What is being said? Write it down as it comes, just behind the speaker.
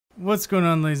What's going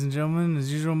on, ladies and gentlemen?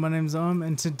 As usual, my name's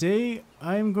and today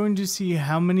I'm going to see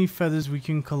how many feathers we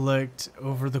can collect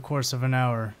over the course of an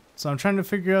hour. So I'm trying to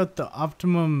figure out the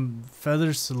optimum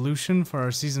feather solution for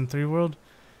our Season 3 world.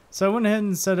 So I went ahead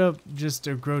and set up just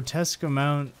a grotesque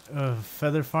amount of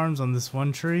feather farms on this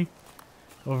one tree.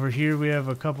 Over here we have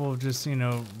a couple of just,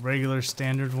 regular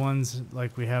standard ones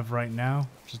like we have right now.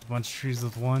 Just a bunch of trees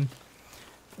with one.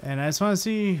 And I just want to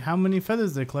see how many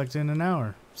feathers they collect in an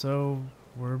hour. So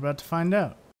we're about to find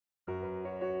out.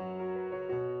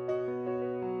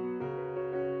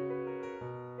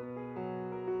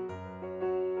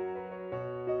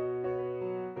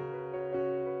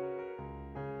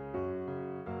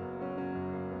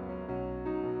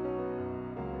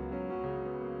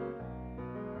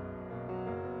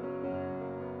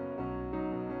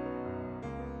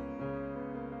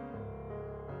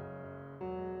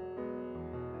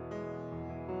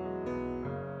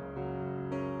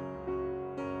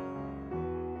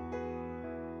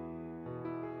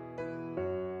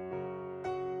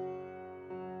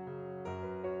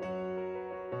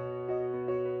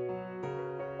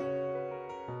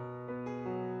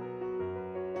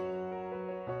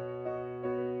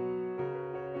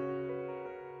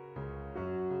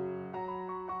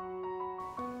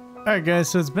 Alright guys,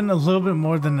 so it's been a little bit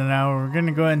more than an hour. We're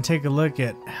gonna go ahead and take a look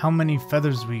at how many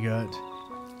feathers we got.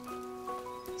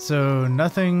 So,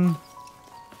 nothing.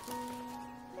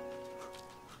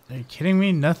 Are you kidding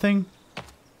me? Nothing?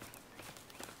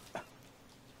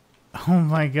 Oh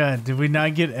my god, did we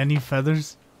not get any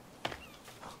feathers?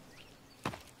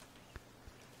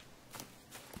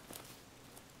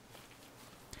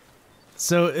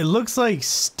 So, it looks like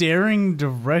staring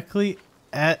directly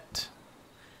at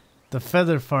the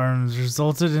feather farms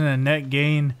resulted in a net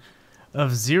gain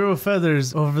of 0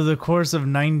 feathers over the course of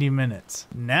 90 minutes.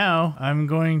 Now, I'm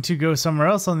going to go somewhere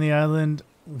else on the island,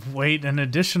 wait an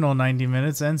additional 90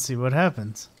 minutes, and see what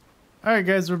happens. Alright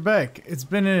guys, we're back. It's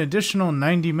been an additional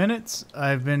 90 minutes.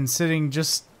 I've been sitting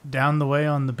just down the way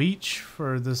on the beach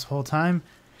for this whole time,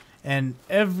 and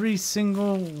every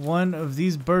single one of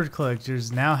these bird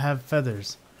collectors now have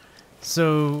feathers.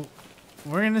 So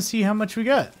we're gonna see how much we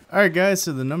got. Alright guys,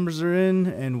 so the numbers are in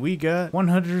and we got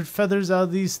 100 feathers out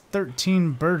of these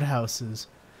 13 birdhouses.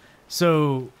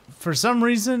 So for some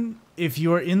reason, if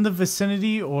you are in the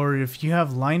vicinity or if you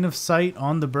have line of sight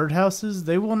on the birdhouses,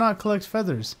 they will not collect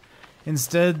feathers.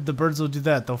 Instead, the birds will do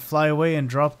that. They'll fly away and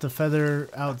drop the feather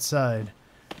outside.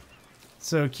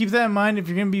 So keep that in mind. If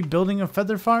you're going to be building a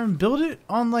feather farm, build it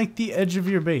on like the edge of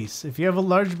your base. If you have a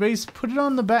large base, put it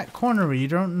on the back corner where you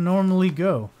don't normally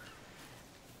go.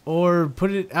 Or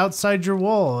put it outside your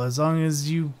wall. As long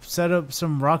as you set up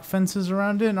some rock fences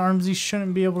around it, and Armsy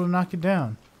shouldn't be able to knock it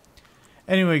down.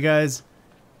 Anyway guys,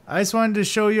 I just wanted to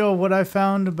show you all what I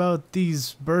found about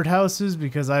these birdhouses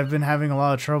because I've been having a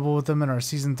lot of trouble with them in our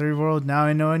Season 3 world. Now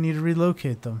I know I need to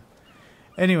relocate them.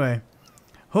 Anyway,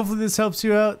 hopefully this helps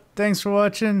you out. Thanks for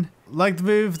watching. Like the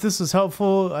video if this was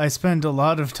helpful. I spent a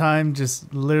lot of time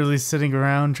just literally sitting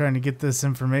around trying to get this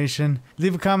information.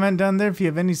 Leave a comment down there if you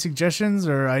have any suggestions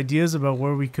or ideas about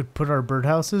where we could put our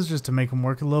birdhouses just to make them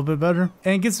work a little bit better.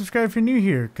 And get subscribed if you're new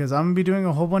here because I'm going to be doing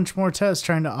a whole bunch more tests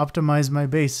trying to optimize my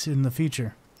base in the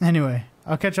future. Anyway,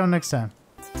 I'll catch y'all next time.